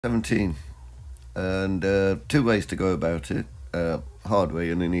17, and two ways to go about it, hard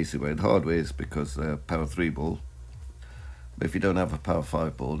way and an easy way. The hard way is because power 3 ball, but if you don't have a power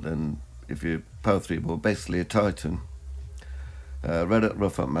 5 ball, then if you power 3 ball, basically a Titan, red at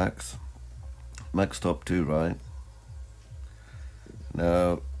rough at max top 2 right.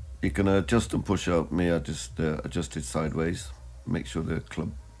 Now you can adjust and push up. Me, I just adjusted sideways, make sure the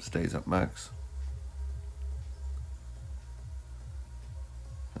club stays at max.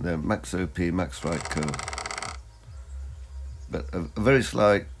 And then max OP, max right curl. But a very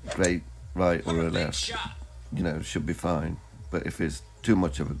slight great right or a left, should be fine. But if it's too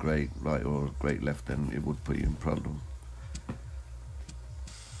much of a great right or a great left, then it would put you in problem.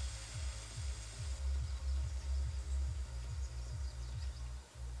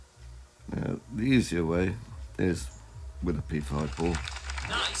 Now, the easier way is with a P5 ball.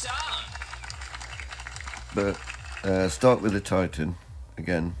 Nice arm. But start with the Titan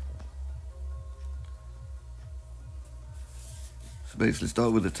again. So basically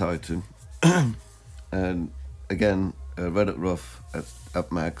start with the Titan and again red at rough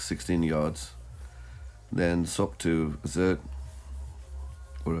at max 16 yards, then swap to a Zerk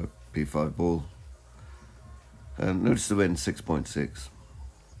or a P5 ball, and notice the wind 6.6.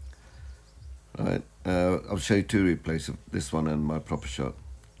 Right, I'll show you two replays of this one and my proper shot,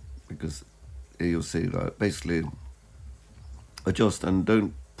 because here you'll see, right, basically adjust and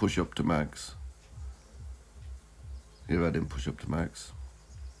don't push up to max. Here I didn't push up to max.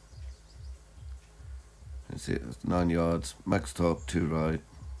 You see it's 9 yards, max top 2 right,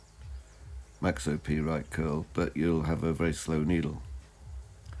 max OP right curl, but you'll have a very slow needle,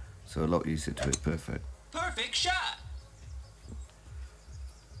 so a lot easier to hit perfect. Perfect shot.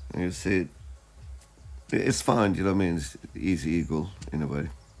 And you see it's fine, you know what I mean? It's easy eagle in a way.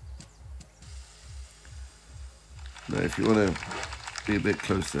 Now if you want to be a bit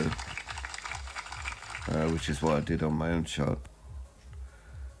closer, which is what I did on my own shot,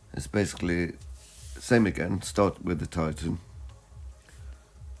 it's basically same again. Start with the Titan.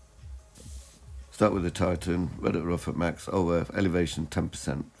 Start with the Titan, red at rough at max, elevation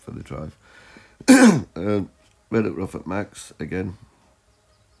 10% for the drive. Red at rough at max again.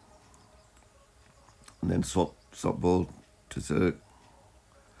 And then swap ball to Zerk.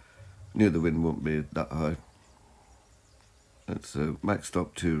 Knew the wind won't be that high. That's max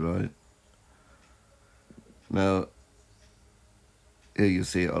top 2 right. Now here you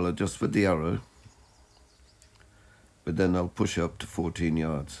see I'll adjust with the arrow, but then I'll push up to 14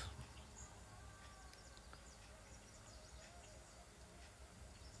 yards.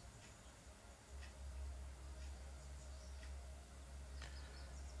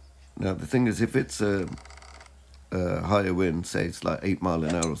 Now the thing is, if it's a higher wind, say it's like 8 miles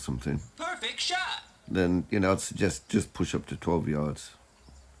an hour or something, perfect shot, then I'd suggest just push up to 12 yards,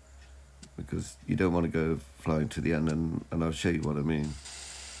 because you don't want to go flying to the end, and I'll show you what I mean.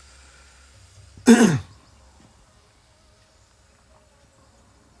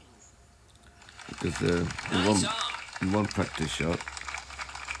 Because in one practice shot,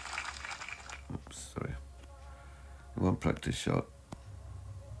 in one practice shot,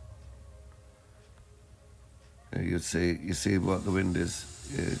 you see what the wind is.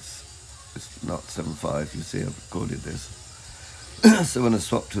 It's not 7.5. You see, I've recorded this. So when I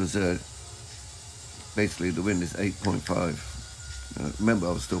swap to a Zerk, basically the wind is 8.5. Remember,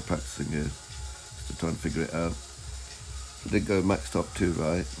 I was still practicing here, just to try and figure it out. I did go max top 2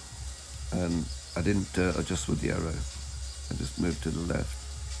 right, and I didn't adjust with the arrow. I just moved to the left.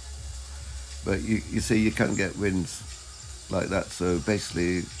 But you see, you can get winds like that. So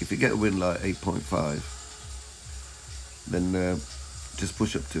basically, if you get a wind like 8.5, then just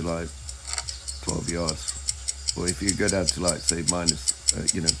push up to like 12 yards. Or if you go down to like, say, minus,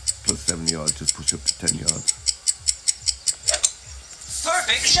 plus 7 yards, just push up to 10 yards.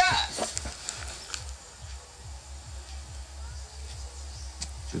 Perfect shot!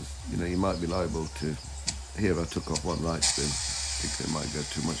 Because, you might be liable to, here I took off one right spin, think it might go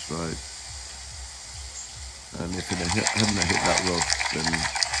too much right. And if it hadn't hit that rough, then it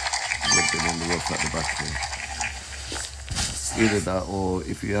would have been in the rough at the back here. Either that, or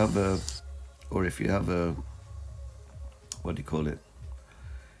if you have a, what do you call it?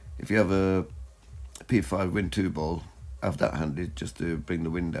 If you have a P5 wind 2 ball, have that handy just to bring the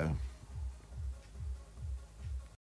wind down.